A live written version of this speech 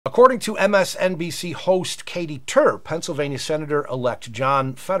According to MSNBC host Katy, Pennsylvania Senator-elect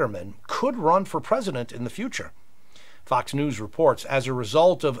John Fetterman could run for president in the future. Fox News reports, as a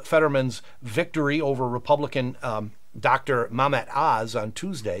result of Fetterman's victory over Republican Dr. Mehmet Oz on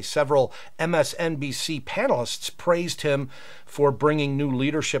Tuesday, several MSNBC panelists praised him for bringing new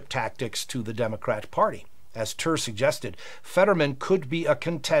leadership tactics to the Democrat Party. As Tur suggested, Fetterman could be a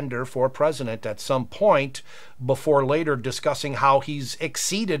contender for president at some point, before later discussing how he's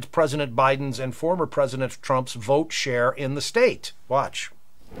exceeded President Biden's and former President Trump's vote share in the state. Watch.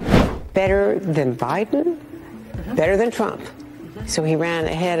 Better than Biden, better than Trump. So he ran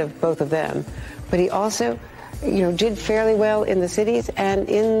ahead of both of them. But he also, did fairly well in the cities and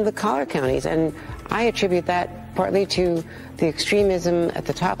in the collar counties. And I attribute that partly to the extremism at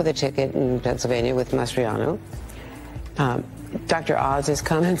the top of the ticket in Pennsylvania with Mastriano. Dr. Oz's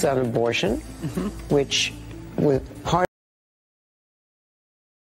comments on abortion, which was part